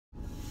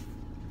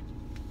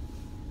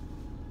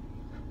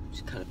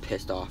just kind of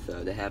pissed off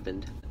though. That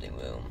happened.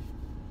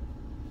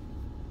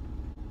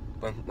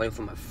 I'm waiting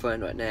for my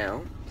friend right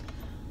now.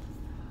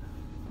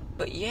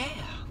 But yeah,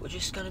 we're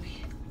just gonna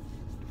be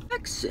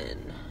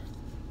flexing.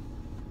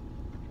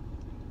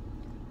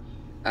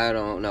 I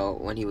don't know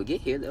when he will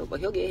get here though, but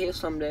he'll get here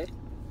someday.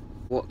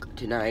 Work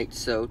tonight,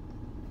 so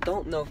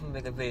don't know if I'm gonna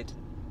make a vid.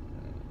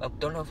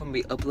 Don't know if I'm gonna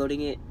be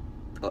uploading it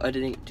or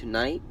editing it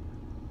tonight.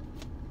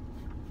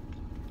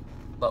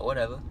 But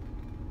whatever.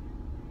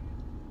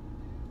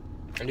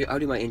 I'll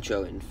do my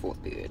intro in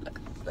 4th period,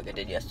 like I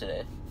did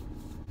yesterday.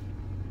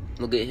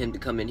 We'll get him to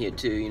come in here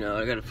too. You know,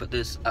 I gotta put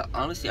this.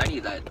 Honestly, I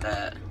need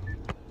that.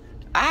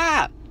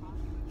 Ah,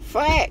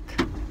 frack.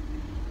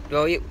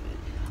 Bro,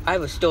 I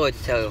have a story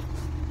to tell you.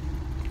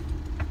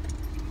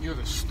 You have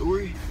a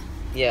story?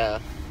 Yeah,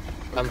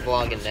 I'm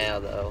vlogging now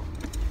though.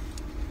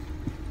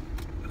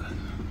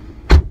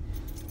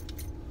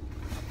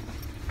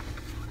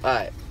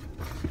 Alright.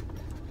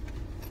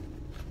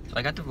 So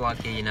I got the vlog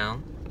here, you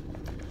know.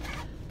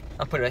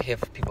 I'll put it right here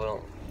for people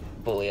don't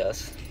bully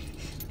us.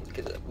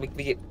 Because we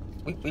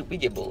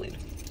get bullied.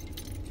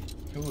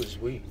 Who is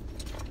we?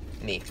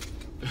 Me.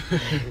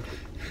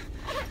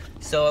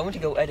 So I went to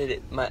go I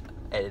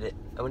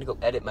went to go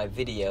edit my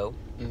video.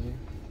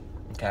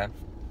 Okay.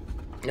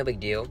 No big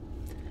deal.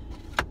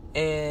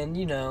 And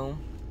you know,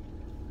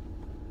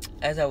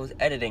 as I was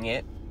editing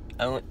it,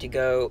 I went to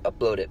go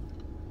upload it.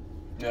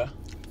 Yeah.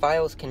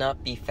 Files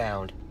cannot be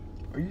found.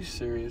 Are you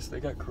serious? They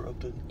got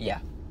corrupted? Yeah.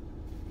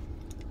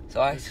 So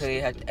I actually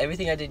had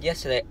everything I did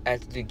yesterday I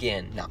had to do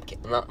again. No, I'm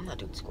kidding. I'm not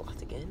doing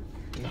squats again.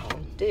 No.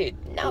 Dude,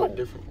 no. A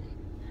different one.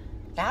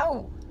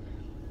 No.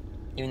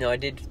 Even though I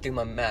did do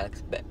my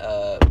max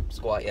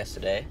squat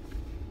yesterday.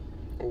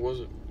 What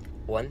was it?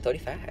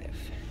 135.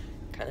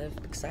 Kind of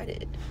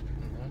excited.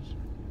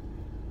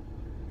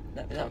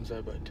 Nice. Times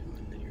that by 2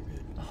 and then you're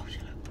good. Oh,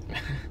 shut up.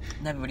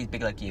 Not everybody's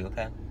big like you,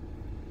 okay?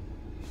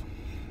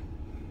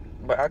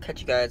 But I'll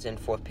catch you guys in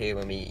 4th period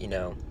when we, you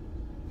know,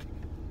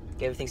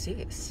 get everything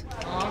serious.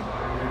 Dude,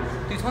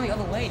 it's on the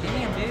other way,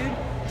 damn, dude.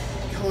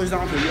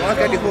 Horizontal. You always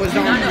gotta do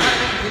horizontal.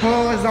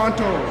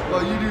 Horizontal.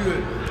 Oh, you do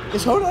it.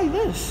 Just hold it like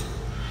this.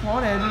 Come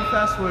on, Andrew,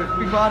 fast work,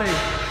 big body.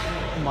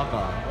 Oh my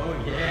god. Oh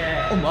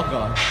yeah. Oh my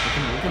god.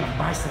 Look at my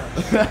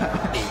biceps.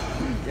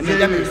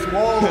 That means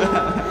swole.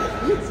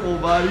 Swole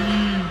body.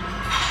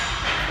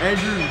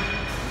 Andrew.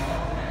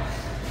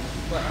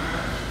 What?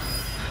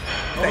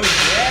 Oh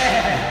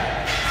yeah.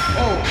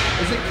 Oh,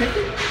 is it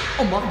kicking?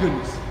 Oh my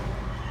goodness.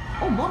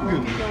 Oh my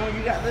goodness. You know when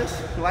you got this?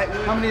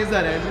 Lightweight. How many is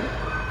that, Andrew?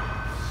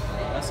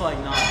 That's like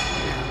 9.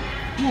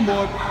 2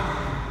 more.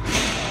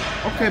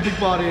 Okay, big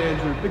body,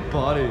 Andrew. Big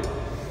body.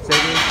 Say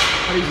again.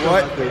 How do you feel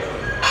about this?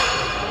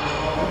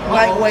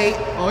 Lightweight.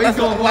 Oh, he's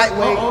going for it.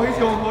 lightweight. Oh, he's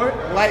going for it.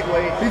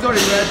 Lightweight. He's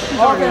already red.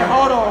 Okay,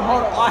 hold on.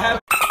 I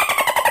have.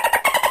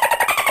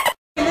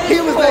 He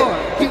was like,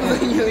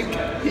 yoink.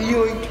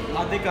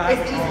 I think I have.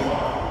 It's easy.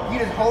 You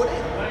just hold it.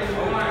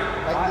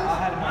 Like this.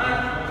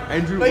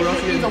 Andrew, But we're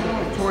also he's getting a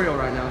woman. a tutorial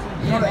right now.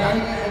 You know the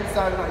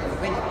inside, not your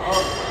finger.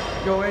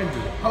 Go,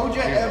 Andrew. Hold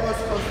your elbows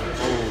close to the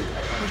shoulder.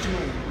 Push your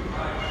knee.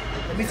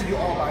 That means you do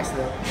all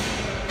bicep.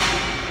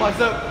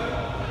 Bicep.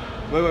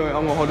 Wait.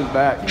 I'm gonna hold his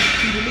back.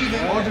 Keep your knee in.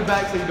 Hold your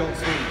back so you don't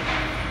swing.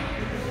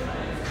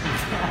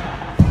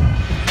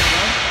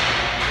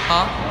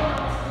 Huh?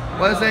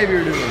 What is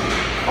Xavier doing?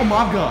 Oh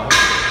my god.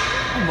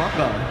 Oh my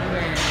god.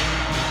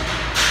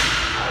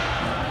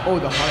 Oh,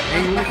 the high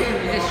angle. Is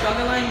it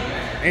struggling?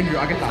 Andrew,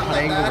 I get the high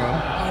angle, bro. Oh,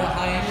 the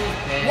high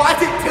angle? Why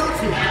is it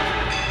tilted?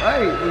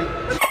 Hey.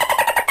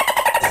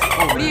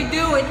 What are you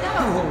doing?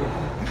 No!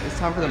 It's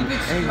time for the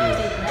angle.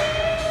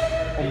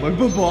 Oh my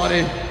good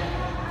body.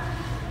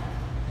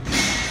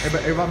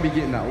 Everybody be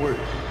getting that work.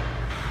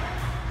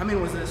 How many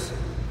was this?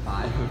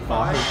 5.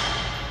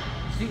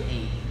 Do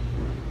 8.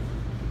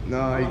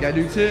 No, you gotta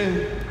do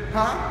 10.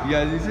 Huh? You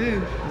gotta do 10.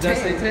 Does that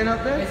say 10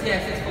 up there?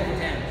 Yes, it's 4 for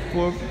 10.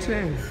 4 for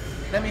 10.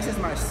 That means this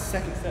is my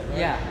second set, right?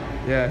 Yeah.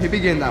 Yeah, he be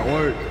getting that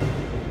work.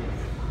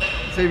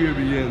 Xavier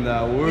be getting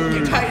that You work.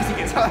 get tired as you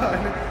get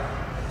tired.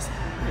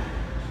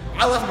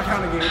 I lost my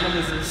count again. What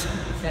is this?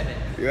 7.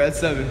 You're at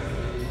 7.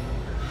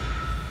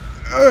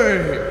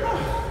 Hey!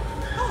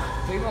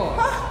 3 more.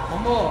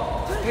 1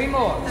 more. 3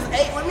 more. This is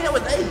 8. What do you mean that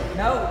was 8?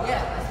 No,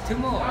 yeah, 2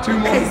 more. 2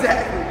 more.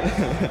 Exactly.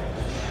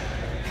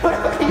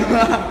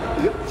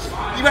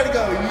 You better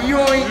go.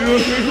 Yoink.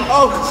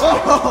 Oh,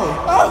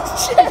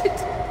 shit.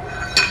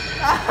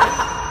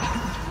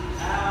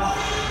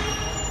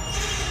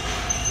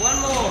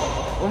 1 more.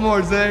 1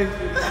 more, Zay.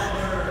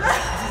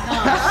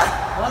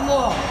 1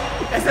 more.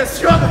 That's a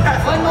struggle.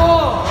 1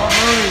 more.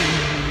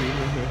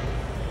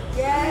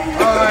 Yeah.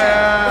 Oh, yeah.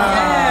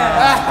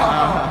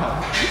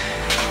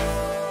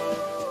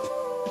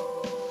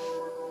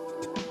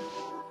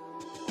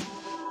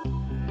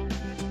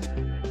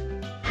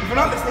 If I'm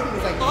not mistaken,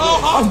 it's like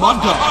Oh my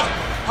god.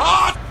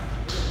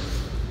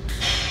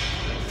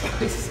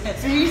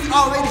 See, he's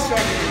already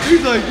struggling.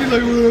 He's like,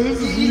 well, this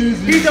is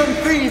easy. He's on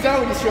 3. He's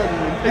already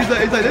struggling. He's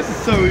like, this is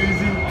so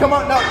easy. Come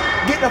on, no.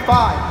 Get the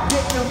 5.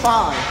 Get the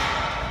 5.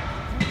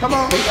 Come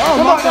on. Oh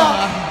Come my on, god. now.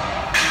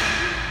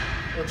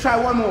 Try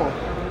one more.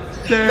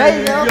 There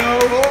you go.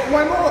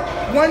 One more.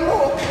 One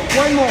more.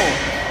 One more.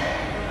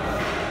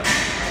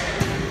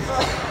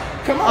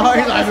 Come on. Oh,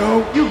 he's like,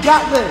 no. You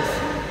got this.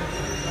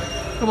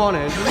 Come on,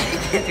 Andrew.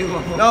 Can't do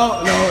one more.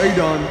 No, he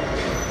done.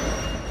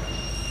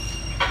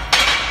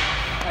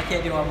 I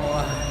can't do one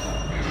more.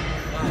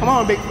 Come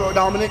on, big bro,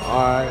 Dominic.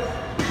 All right.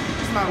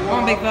 It's not Come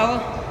on, big fella.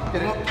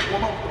 Get it.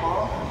 Warm up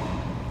tomorrow.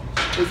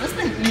 Is this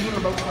thing even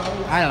on both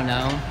sides? I don't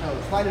know.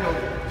 No, slide it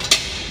over.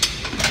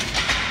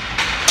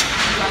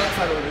 Slide that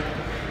side over.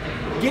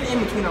 Get in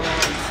between our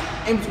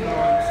arms. In between our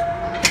arms.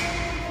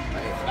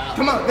 Right.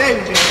 Come on, there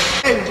we go.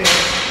 There we go.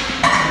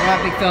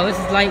 Alright, big fella, this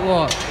is light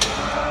walk.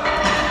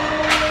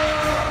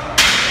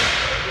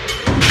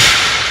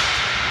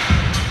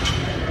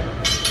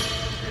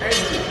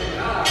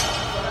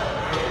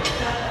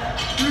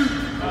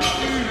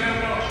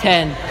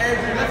 Ten.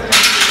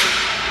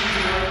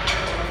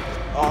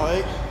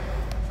 Alright.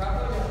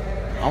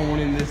 I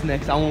want in this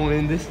next. I want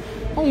in this.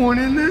 You won,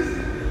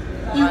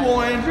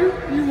 Andrew.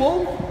 You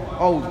won.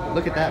 Oh,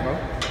 look at that, bro.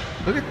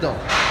 Look at the.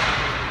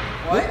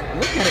 What?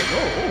 Look at it.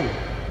 Oh.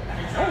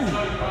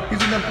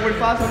 He's in them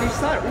 45s on each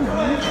side. Ooh. You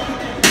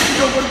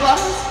know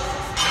 45s?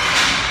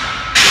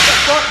 What the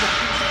fuck?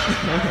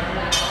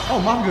 Oh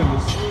my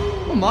goodness.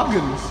 Oh my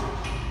goodness.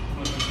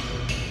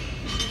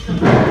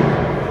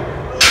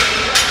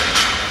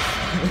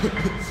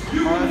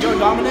 Alright, yo,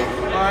 Dominic.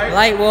 Alright.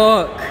 Light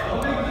walk.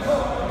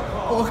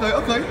 Oh,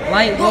 okay.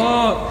 Light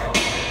walk.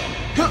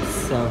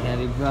 So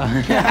heavy, bro.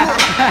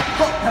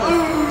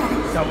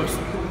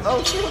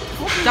 Oh, shit. What the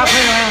fuck? Stop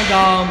playing around,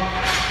 Dom.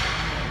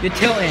 You're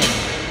tilting.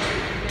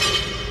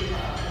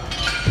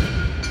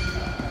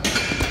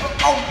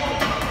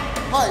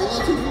 Alright, a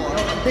little too far.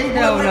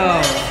 No.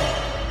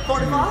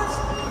 45s?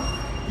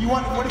 You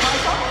want 45s?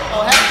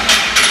 Oh,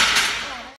 heck.